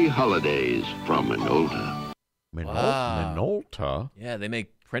 Happy holidays from Minolta. Wow. Minolta? Yeah, they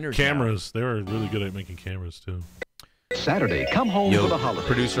make printers. now. Cameras. They were really good at making cameras, too. Saturday, come home Yo, for the holidays.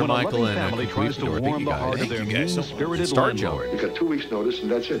 producer when a Michael loving and family tries to Tweedledore, thank warm you the guys. heart of Thank their you guys so much. mean-spirited Star Joe. landlord. You got 2 weeks notice and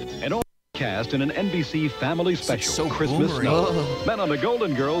that's it. And all cast in an NBC family special, so Christmas boomery. Snow. Men on the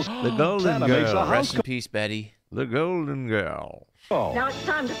Golden Girls. The Golden Santa makes a Girl. house Rest in peace, Betty. The Golden Girl. call. Now it's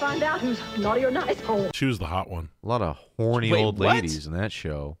time to find out who's naughty or nice. She was the hot one. A lot of horny Wait, old what? ladies in that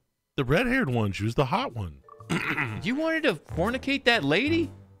show. The red-haired one. She was the hot one. You wanted to fornicate that lady?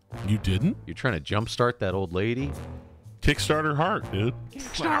 You didn't? You're trying to jumpstart that old lady? Kickstart her heart, dude.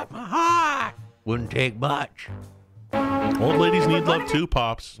 Start my heart. Wouldn't take much. Old ladies need love too,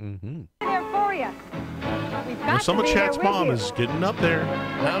 Pops. Mm-hmm. There for you. Well, some of Chet's mom is getting up there.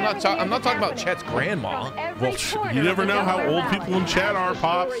 I'm not talking about Chet's grandma. Well, you never know how old people in Chet are,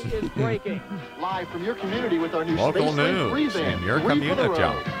 Pops. Live from your community with our new Local Space Link news breathe-in. in your 3 for the community.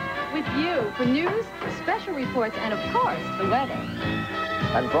 road. With you for news, special reports, and of course, the weather.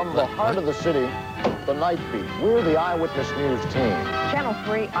 And from the heart of the city, the Night Beat. We're the Eyewitness News team. Channel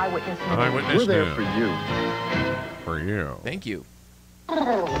 3 Eyewitness News. Eyewitness We're there News. for you. For you. Thank you.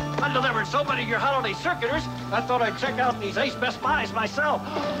 I delivered so many of your holiday circulars, I thought I'd check out these Ace Best Buys myself.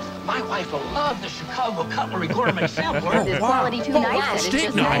 My wife will love the Chicago Cutlery Gourmet Sampler. This quality 2 nights set is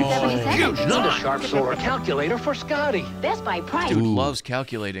just $9.77. And a sharp solar calculator for Scotty. Best by price. Dude loves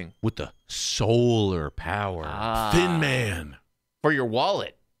calculating. With the solar power. Thin Man. For your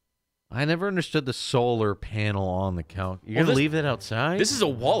wallet. I never understood the solar panel on the couch. You're Well, going to leave it outside? This is a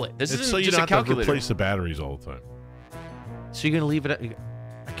wallet. This It's isn't so you just don't a have to calculator. replace the batteries all the time. So you're going to leave it?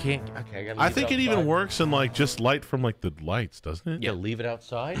 I can't. Okay, I got to I think it even works in like just light from like the lights, doesn't it? Yeah, leave it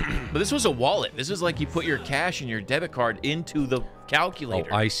outside? But this was a wallet. This is like you put your cash and your debit card into the Oh,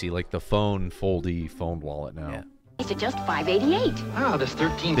 calculator. I see. Like the phone wallet now. Yeah. It's at just $5.88. Wow, this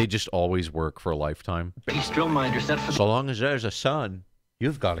 13 They just always work for a lifetime. base drill minder set for So long as there's a sun,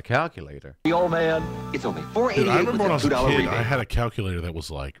 you've got a calculator. the old man. It's only $4.88 Dude, I remember with when I a was a $2 kid, rebate. I had a calculator that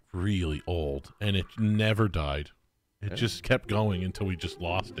was like really old, and it never died. It just kept going until we just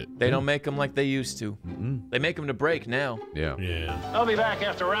lost it. They don't make them like they used to. They make them to break now. Yeah. Yeah. I'll be back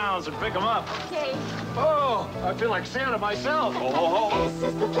after rounds and pick them up. Okay. Oh, I feel like Santa myself. Oh, ho, ho. This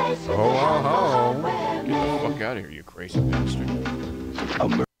is the place Oh, oh, Get the fuck out of here, you crazy bastard.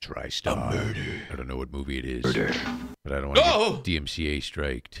 TriStar. I don't know what movie it is. But I don't want Oh! to get DMCA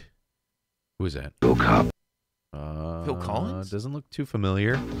striked. Who is that? Bill Cobb. Phil Collins? Doesn't look too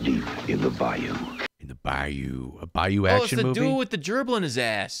familiar. Deep in the bayou. In the Bayou. A Bayou Oh, it's action the movie? dude with the gerbil in his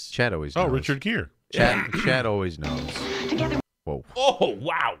ass. Chad always knows. Oh, Richard Gere. Chad always knows. Together. Whoa. Oh,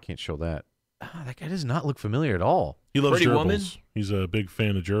 wow. Can't show that. that guy does not look familiar at all. He loves Pretty gerbils. Woman? He's a big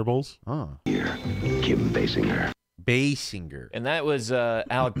fan of gerbils. Oh. Here, Kim Basinger. Basinger. And that was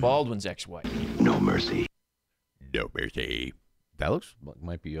Alec Baldwin's ex-wife. No mercy. No mercy. That looks like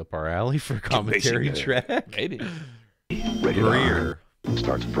might be up our alley for a commentary track. Maybe. Rated R.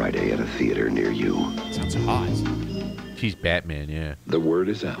 Starts Friday at a theater near you. Sounds hot. She's Batman, yeah. The word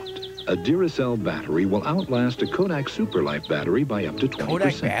is out. A Duracell battery will outlast a Kodak Superlife battery by up to 20%.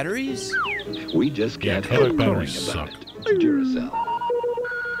 Kodak batteries? We just can't Kodak help knowing batteries about suck. it. Duracell.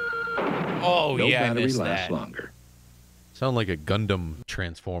 Oh, No yeah, I battery missed lasts that. longer. Sound like a Gundam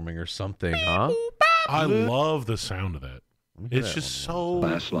transforming or something, huh? I love the sound of that. hear It's that just so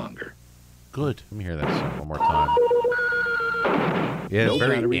Lasts longer. good. Let me hear that sound one more time. Yeah, No it's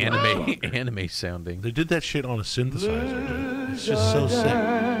very battery lasts anime, longer. anime sounding. They did that shit on a synthesizer, dude. It's just so sick.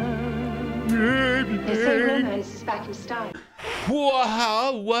 They say romance is back in style.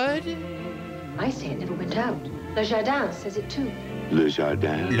 Wow, what? I say it never went out. Le Jardin says it too. Le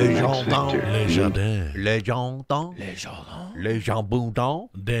Jardin. Le Max Jardin. Factor. Les Jardins. Le jambon. Les jardins. Le jambon.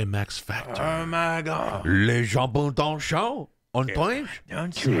 Des Max Factor. Oh my god. Le jambon dans le champ. On point.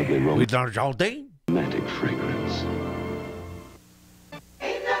 Terribly With dans le jardin. romantic fragrance.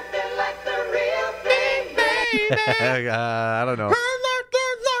 I don't know.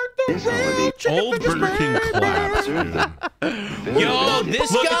 This holiday, Old Burger King claps. Yo,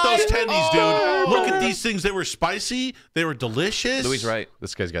 this Look guy. at those tendies, dude. Look at these things. They were spicy. They were delicious. Louis right.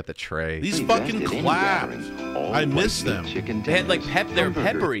 This guy's got the tray. These fucking clapped. I miss them. They had like they're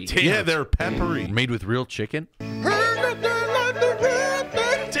peppery. Yeah, they're peppery. Made with real chicken.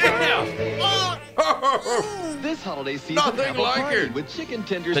 This holiday season, Nothing have a like party it. with chicken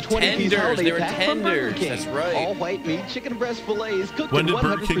tenders. The 20-piece tenders, holiday they were pack from Burger tenders, King. that's right. All white meat, chicken breast fillets, cooked When in did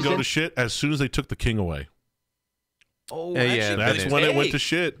Burger King go 100% to shit? As soon as they took the king away. Oh, Yeah, actually, That's good when it went take. to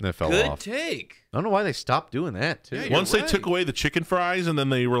shit. That fell Good off. take. I don't know why they stopped doing that, too. Yeah, you're Once they right. took away the chicken fries, and then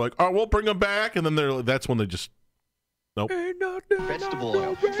they were like, "Oh, we'll bring them back," and then that's when they just, nope. vegetable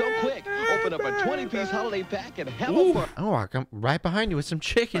oil. So quick, open up a 20-piece holiday pack and have a party. Oh, I come right behind you with some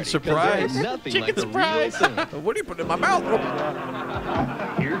chicken. 'Cause Surprise. there's nothing Chicken like the surprise. real thing. What are you putting in my mouth?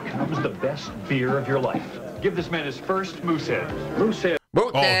 Here comes the best beer of your life. Give this man his first Moosehead. Moosehead.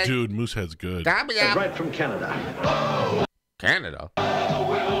 Oh, dude, Moosehead's good. Right from Canada. Canada.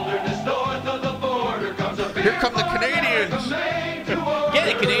 Here come the Canadians. Get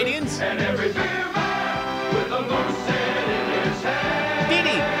it, Canadians.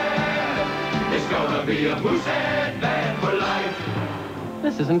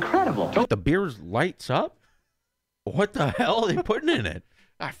 This is incredible. The beer lights up? What the hell are they putting in it?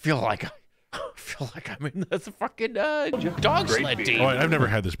 I feel like I'm in the fucking dog sled team. Oh, wait, I've never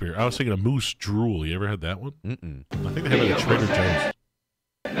had this beer. I was thinking of Moose Drool. You ever had that one? Mm-mm. I think they have it at Trader Joe's.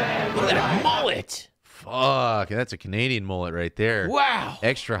 Look at that mullet. Fuck, that's a Canadian mullet right there. Wow.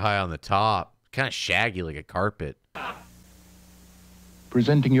 Extra high on the top. Kind of shaggy like a carpet.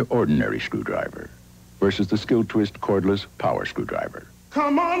 Presenting your ordinary screwdriver versus the Skill Twist cordless power screwdriver.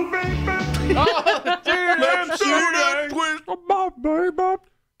 Come on, baby. Oh, dude, Let's do that twist. Come on, baby.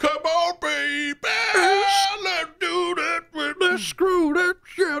 Come on, baby. Let's do that twist. Let's screw that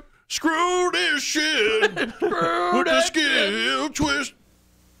shit. Screw this shit with the Skill Twist.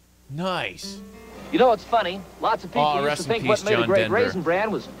 Nice. You know, it's funny. Lots of people Oh, used rest to in think what peace, made a John great Denver. raisin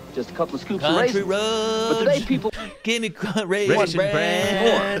bran was just a couple of scoops of Country raisins. roads. But today people Give me raisin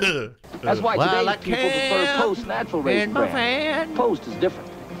bran. more. That's why today's people prefer Post natural raisin bran. Post is different.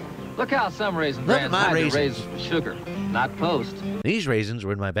 Look how some raisin Look at brands my hide their raisins. raisins with sugar, not Post. These raisins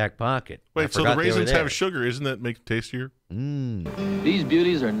were in my back pocket. I Wait, so the forgot they were raisins there. have sugar. Isn't that make it tastier? These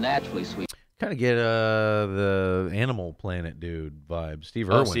beauties are naturally sweet. Kind of get the Animal Planet dude vibe. Steve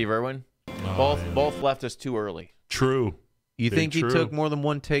Oh, Irwin. Steve Irwin. Oh, Both left us too early. True. You Big think he true. took more than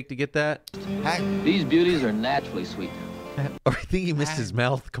one take to get that? These beauties are naturally sweet. Or I think he missed his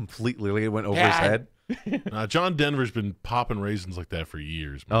mouth completely. Like it went over his head. John Denver's been popping raisins like that for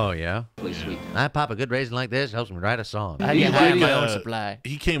years. Man. Oh, yeah? Sweet. I pop a good raisin like this. Helps me write a song. I get high on my own supply.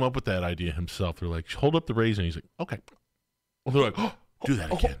 He came up with that idea himself. They're like, hold up the raisin. He's like, okay. Well, they're like, oh, do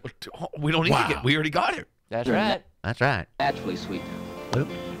that again. We don't need to get. We already got it. That's right. That's right. Naturally sweet.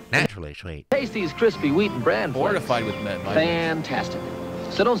 Naturally sweet. Taste these crispy wheat and bran flakes. Fortified with vitamins. Fantastic.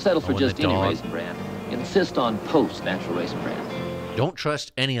 So don't settle for Oh, and just the any dog. raisin bran. Insist on Post natural raisin bran. Don't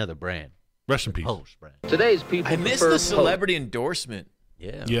trust any other brand. Rest in peace. Post brand. Today's people I missed prefer the celebrity endorsement.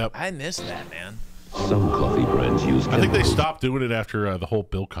 Yeah. Yep. I missed that, man. Some coffee brands use I think they stopped doing it after the whole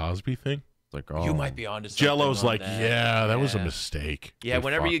Bill Cosby thing. It's like, You might be onto something. Jello's on like, that. yeah, that was a mistake. Yeah, They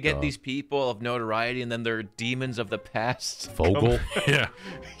whenever you fucked get up. these people of notoriety and then they're demons of the past. Vogel. Yeah.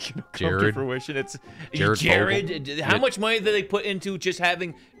 Come to Jared. fruition. It's Jared How much money do they put into just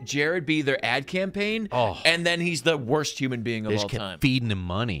having Jared be their ad campaign? Oh. And then he's the worst human being They of just all kept time. feeding him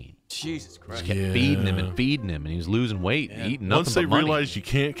money. Jesus Christ. Kept feeding him and feeding him, and he was losing weight, and eating nothing Once they but money. realize you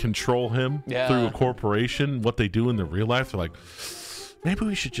can't control him Yeah. through a corporation, what they do in the real life, they're like, maybe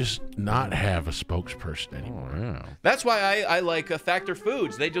we should just not have a spokesperson anymore. That's why I like Factor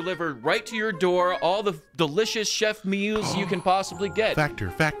Foods. They deliver right to your door all the delicious chef meals you can possibly get.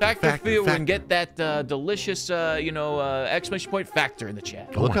 Factor Food and get that delicious, exclamation point Factor in the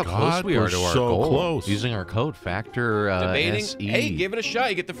chat. Look how close we are to our goal. Close. Using our code Factor Debating. SE. Hey, give it a shot.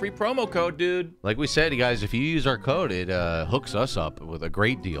 You get the free promo code, dude. Like we said, you guys, if you use our code, it hooks us up with a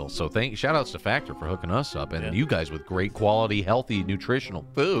great deal. So shout outs to Factor for hooking us up, and you guys with great quality, healthy, nutritional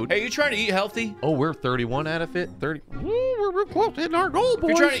food. Hey, you trying to eat healthy? Oh, we're 31 out of it. 30. Ooh, we're close hitting our goal,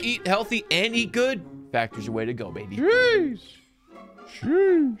 boys. If you're trying to eat healthy and eat good, Factor's your way to go, baby. Jeez.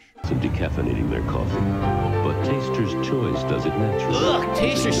 Some decaffeinating their coffee, but Taster's Choice does it naturally. Ugh,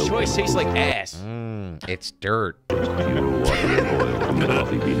 Taster's Choice tastes like ass. It's dirt. Pure water and oil from the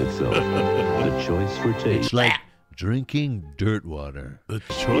coffee bean itself. The choice for taste. It's like drinking dirt water. The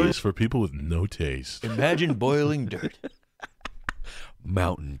choice for people with no taste. Imagine boiling dirt.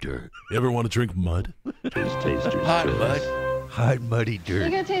 Mountain dirt. You ever want to drink mud? Taster's Hot Choice. mud. Hot, muddy dirt. You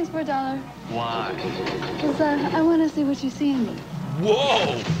got change for $1. Why? Because I want to see what you see in me.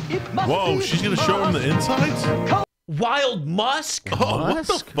 Whoa! Whoa, she's going to show him the insides? Wild Musk? Oh, what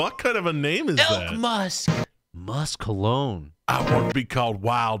the fuck? What kind of a name is Elk that? Musk. Musk cologne. I want to be called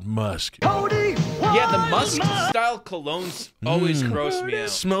Wild Musk. Yeah, the Musk-style colognes always gross me out.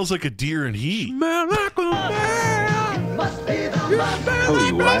 Smells like a deer in heat. Smell like a man.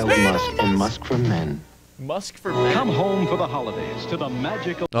 Cody Wild Musk and Musk for Men. Musk for men. Come home for the holidays to the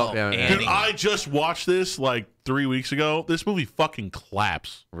magical... Oh, yeah. Dude, I just watched this like 3 weeks ago. This movie fucking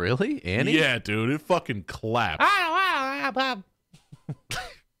claps. Really? Annie? Yeah, dude, it fucking claps.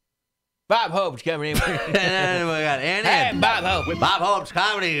 Bob Hope's coming in. And then we got Annie. Hey, Bob Hope. Bob Hope's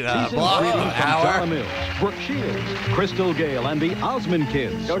comedy Season blog greetings from hour. Donna Mills, Brooke Shields, Crystal Gale, and the Osmond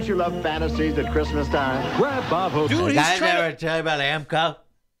Kids. Don't you love fantasies at Christmas time? Grab Bob Hope's... Dude, he's Guys trying ever tell you about Amco?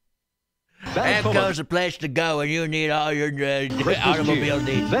 bag full of Amco's the place to go when you need all your Christmas automobile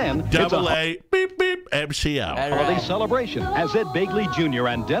cheer. needs. Then, it's Double A, beep, beep, MCO. holiday celebration as Ed Begley Jr.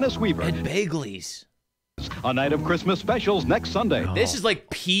 and Dennis Weaver. And Bagley's. A night of Christmas specials next Sunday. This is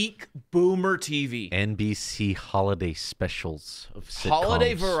like peak boomer TV. NBC holiday specials of sitcoms.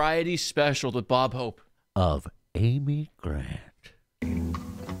 Holiday variety special with Bob Hope. Of Amy Grant.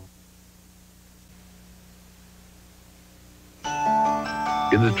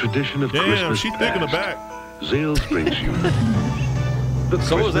 In the tradition of Damn, Christmas she's thick in the past, back. Zales brings you the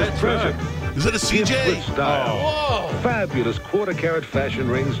So Christmas is that present. Is it a Gift CJ? with style. Whoa! Fabulous quarter-carat fashion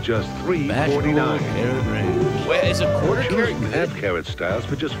rings, just $3.49. Wait, is a quarter Choose carat from good? half-carat styles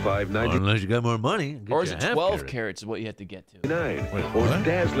for just $5.99. Unless you got more money. get Or you is a it half 12 carat. carats is what you have to get to? Wait, Or what?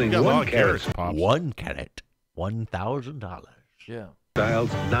 dazzling You got a lot of 1-carat carrots, Pops. 1 carat. $1,000. Yeah. styles,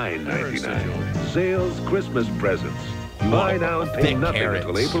 $9.99. Zales Christmas presents. Buy want now and pay thick nothing carrots.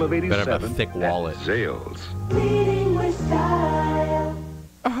 until April of Better have a 87 thick wallet. at Zales.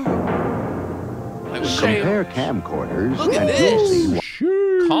 Compare camcorders Look at and this. you'll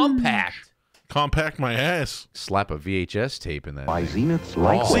see Compact. Compact my ass. Slap a VHS tape in that. why thing. Zenith's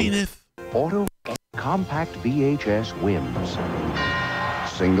lightweight Zenith. auto compact VHS wins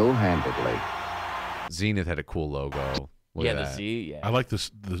single-handedly. Zenith had a cool logo. Look Yeah, at the that. Z. Yeah. I like this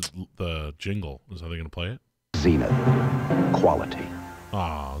the jingle. Is how they gonna play it? Zenith quality.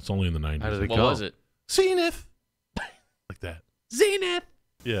 Oh, it's only in the 90s. How did it What go? was it? Zenith. Like that. Zenith.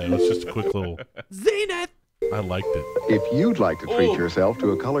 Yeah, it was just a quick little. Zenith. I liked it. If you'd like to treat yourself to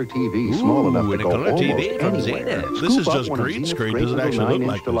a color TV small enough to and a go color almost TV from anywhere, Zenith. This is scoop up just one of green Zenith's screen. great Does it little actually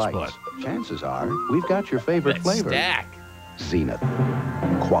look 9-inch like this, delights. Chances are we've got your favorite That flavor. stack. Zenith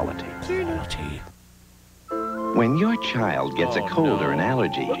quality. When your child gets a cold or an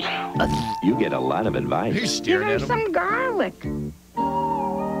allergy, you get a lot of advice. He's staring at him. Some garlic. You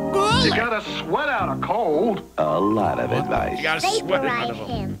gotta sweat out a cold. A lot of advice. You gotta sweat it out of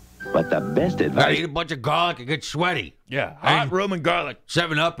Vaporize him. him. But the best Gotta advice eat a bunch of garlic and get sweaty. Yeah. Hot rum and garlic.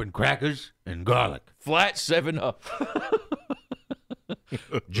 7-Up and crackers and garlic. Flat 7-Up.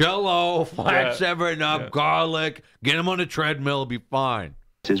 Jell-O, flat Yeah. 7-Up, garlic. Get them on the treadmill, it'll be fine.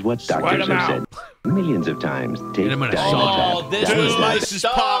 This is what doctors have said millions of times. Take Oh, this was my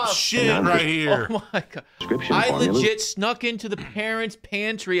stuff. Pop shit right here. Oh my god! Prescription formulas. legit snuck into the parents'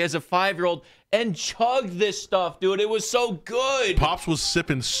 pantry as a 5-year-old and chugged this stuff, dude. It was so good. Pops was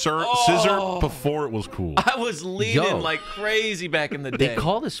sipping scissor before it was cool. I was leaning like crazy back in the day. They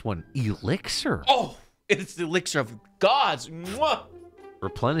call this one elixir. Oh, it's the elixir of gods. Mwah.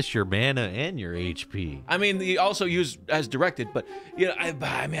 Replenish your mana and your HP. I mean, he also used as directed, but you know,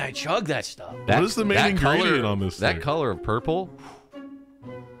 I chug that stuff. What is the main ingredient on this That thing? color of purple.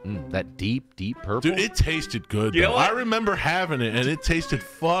 That deep purple. Dude, it tasted good. You know though. what? I remember having it, and it tasted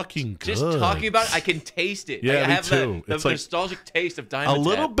fucking good. Just talking about it, I can taste it. Yeah, I me have too. The It's like nostalgic taste of a Diamond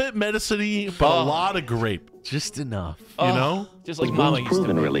little bit medicine-y, but a lot of grape. Just enough. You know? Just like Mama used to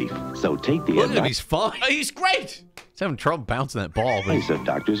proven be. relief. So take the Look at him, advice he's fine. He's great. He's having trouble bouncing that ball, but of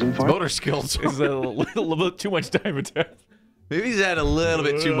doctors and his motor skills. It's a little bit too much Diamond. Maybe he's had a little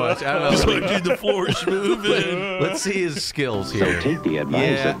bit too much. I don't know. Just like, dude, the floor is moving. Let's see his skills here. So take the advice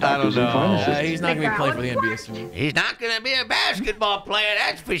Yeah, of doctors and pharmacists. He's not going to be playing for the NBA. He's not going to be a basketball player,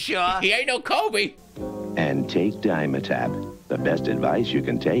 that's for sure. He ain't no Kobe. And take Dimetap, the best advice you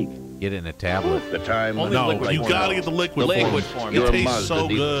can take. Get in a tablet. The time. Only No, liquid you form. gotta get the liquid Liquid form. form. It Your tastes Mazda so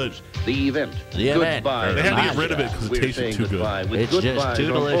dealers. good. The event. The event. Goodbye. They had to get Mazda. rid of it 'cause it We're tasted saying too good. goodbye with It's just goodbyes too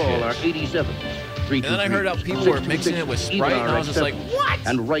on all delicious. our 87. And then I heard how people were mixing it with Sprite, and I was just like, what?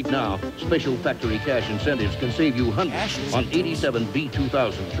 And right now, special factory cash incentives can save you hundreds on 87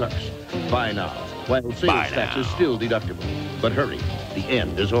 B2000 trucks. Buy now, while sales tax is still deductible. But hurry, the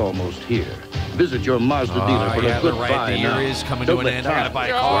end is almost here. Visit your Mazda dealer for a good buy The now. year is coming Don't to an let end. I gotta time- buy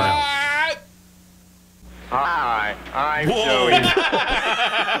a car now. Hi, I'm Whoa.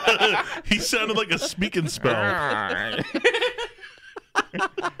 Joey. He sounded like a speaking spell.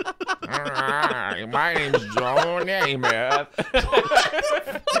 My name's Joe Namath.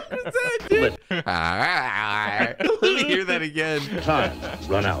 Let me hear that again. Time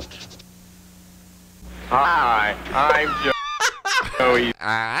run out. Hi, I'm Joey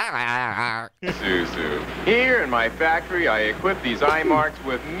Suzu. Here in my factory, I equip these iMarks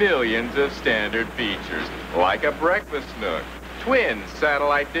with millions of standard features, like a breakfast nook, twin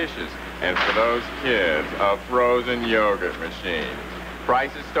satellite dishes, and for those kids, a frozen yogurt machine.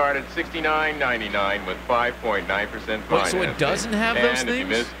 Prices start at $69.99 with 5.9% financing. Wait, so it doesn't have those And if you things?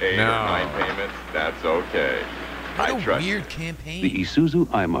 miss 8 No. or 9 payments, that's okay. What I a trust weird campaign. The Isuzu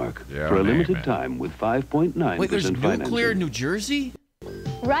iMark Yeah, for a man, limited man. time with 5.9% Wait, there's financing. nuclear New Jersey?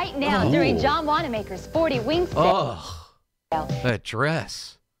 Right now, during John Wanamaker's 40 Wings sale, That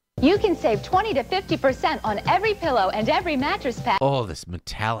dress. you can save 20 to 50% on every pillow and every mattress pad. Oh, this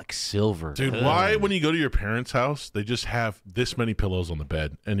metallic silver. Dude, Ugh. why, when you go to your parents' house, they just have this many pillows on the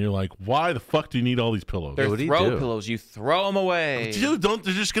bed? And you're like, why the fuck do you need all these pillows? They're what do you throw do? pillows. You throw them away. Dude, they're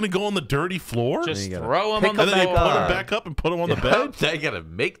just going to go on the dirty floor? Just you gotta throw them pick on the and then they floor. put them back up and put them on the bed? I gotta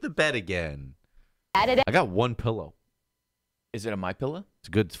make the bed again. Added I got one pillow. Is it a My Pillow? It's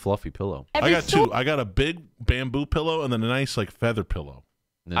a good fluffy pillow. I got two. I got a big bamboo pillow and then a nice like feather pillow.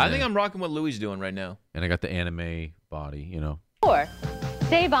 And I then- think I'm rocking what Louis doing right now. And I got the anime body, you know. Or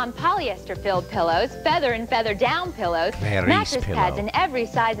save on polyester-filled pillows, feather and feather down pillows, Very mattress pillow. pads in every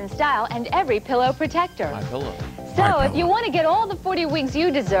size and style, and every pillow protector. My Pillow. So if you want to get all the 40 Winks you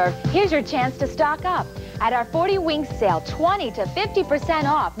deserve, here's your chance to stock up. At our 40 Winks sale, 20 to 50%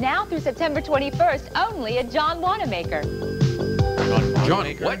 off, now through September 21st, only at John Wanamaker. John,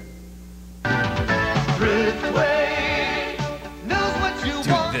 what? Dude,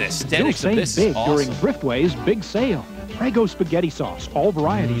 the You'll aesthetics of save this big is awesome. during Thriftway's big sale. Prego spaghetti sauce, all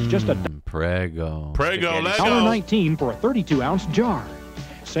varieties, just a Prego. Prego, let's go. $1.19 for a 32-ounce jar.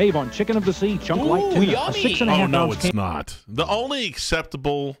 Save on chicken of the sea, chunk light Ooh, tuna, yummy. a 6.5 Oh, no, ounce it's not. The only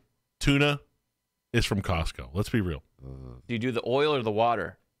acceptable tuna is from Costco. Let's be real. Do you do the oil or the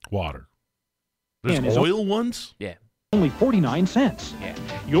water? Water. There's And is oil ones? Yeah. only 49 cents. Yeah.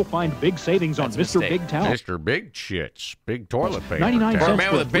 You'll find big savings on That's a Mr. mistake. Big Towel. Mr. Big Shits. Big toilet paper. 99 For a cents man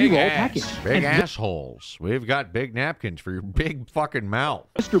for with a a big 3-roll ass. package. Big And assholes. We've got big napkins for your big fucking mouth.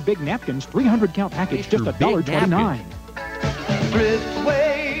 Mr. Big Napkins 300 count package, just Mr. Big $1.29.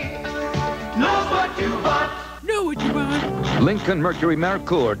 Know what you want. Lincoln Mercury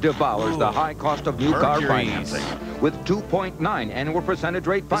Mercure devours the high cost of new car Mercury's. financing with 2.9 annual percentage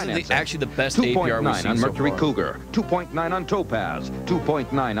rate This is financing. actually the best APR we've 2.9 seen on so Mercury far. Cougar, 2.9 on Topaz,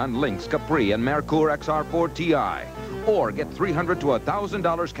 2.9 on Lynx, Capri, and Mercure XR4 Ti. Or get $300 to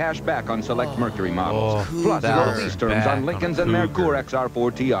 $1,000 cash back on select Mercury models. Plus, low $1,000 lease terms back on on Lincolns a and Mercure Cougar.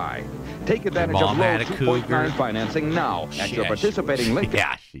 XR4 Ti. Take advantage Your of mom low had a 2.9 Cougar? financing now at your Yeah, participating Lincoln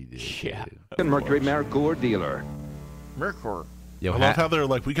Yeah, she did. Yeah. Mercury Mercure dealer. Mercure. Yo, I love how they're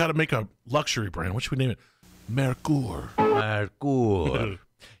like, we got to make a luxury brand. What should we name it? Mercure. Mercure.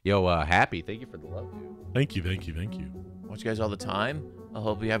 Yo, Happy, thank you for the love, dude. Thank you, thank you, thank you. Watch you guys all the time. I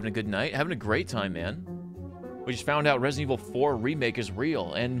hope you're having a good night. Having a great time, man. We just found out Resident Evil 4 Remake is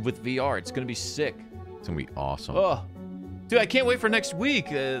real, and with VR, it's going to be sick. It's going to be awesome. Oh, dude, I can't wait for next week.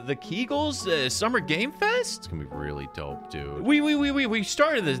 The Kegels Summer Game Fest. It's going to be really dope, dude. We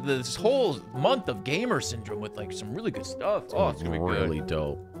started this whole month of gamer syndrome with like some really good stuff. Oh, it's going to be really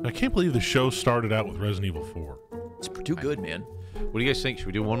dope. I can't believe the show started out with Resident Evil 4. It's too good, man. What do you guys think? Should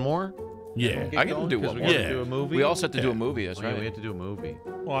we do one more? Yeah. I can do one more. Yeah. Do a movie? We also have to do a movie. That's right. We have to do a movie.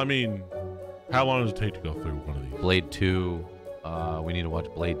 Well, I mean, how long does it take to go through one of these? Blade 2. We need to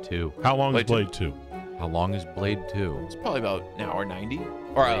watch Blade 2. How long is Blade 2? How long is Blade 2? It's probably about an hour 90.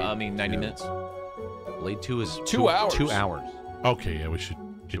 Or, I mean, 90 minutes. Blade 2 is 2 hours. 2 hours. Okay, yeah, we should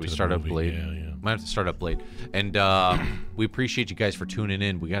start up Blade? Yeah. Might have to start up Blade. And we appreciate you guys for tuning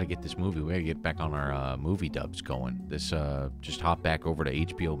in. We got to get this movie. We got to get back on our movie dubs going. This just hop back over to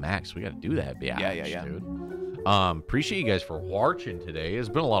HBO Max. We got to do that. Yeah. Dude. Appreciate you guys for watching today. It's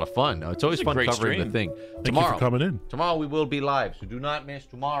been a lot of fun. It's always fun covering the thing. Thank you for coming in. Tomorrow we will be live, so do not miss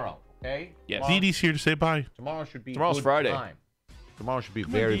tomorrow. Okay? Yes. Dee Dee's here to say bye. Tomorrow should be Tomorrow's good Friday. Time. Tomorrow should be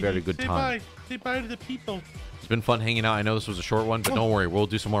very, very good time. Say bye to the people. It's been fun hanging out. I know this was a short one, but don't worry. We'll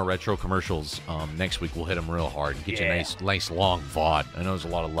do some more retro commercials next week. We'll hit them real hard and get you a nice long VOD. I know there's a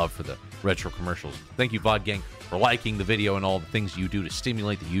lot of love for the retro commercials. Thank you, VOD Gang, for liking the video and all the things you do to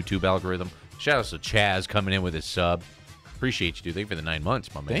stimulate the YouTube algorithm. Shout out to Chaz coming in with his sub. Appreciate you, dude. Thank you for the 9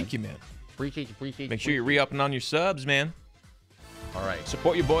 months, my man. Thank you, man. Appreciate you. Make sure you're re-upping on your subs, All right.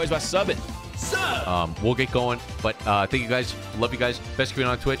 Support your boys by subbing. We'll get going, but thank you guys. Love you guys. Best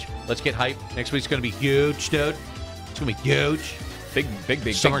community on Twitch. Let's get hype. Next week's gonna be huge, dude. It's gonna be huge. Big.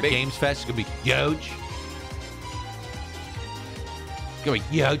 Summer big. Games Fest is gonna be huge. It's gonna be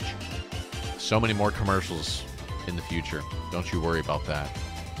huge. So many more commercials in the future. Don't you worry about that.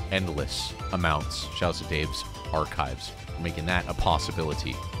 Endless amounts. Shouts to Dave's Archives for making that a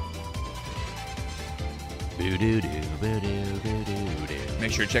possibility.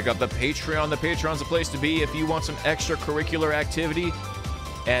 Make sure to check out the Patreon. The Patreon's the place to be if you want some extracurricular activity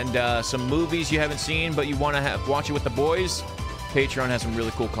and some movies you haven't seen but you want to watch it with the boys. Patreon has some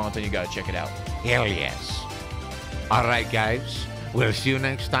really cool content. You got to check it out. Hell yes. All right, guys. We'll see you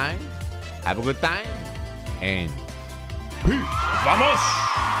next time. Have a good time. And peace. Vamos!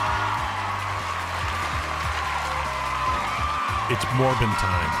 It's Morbin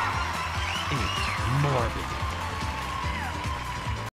time. It's Morbin.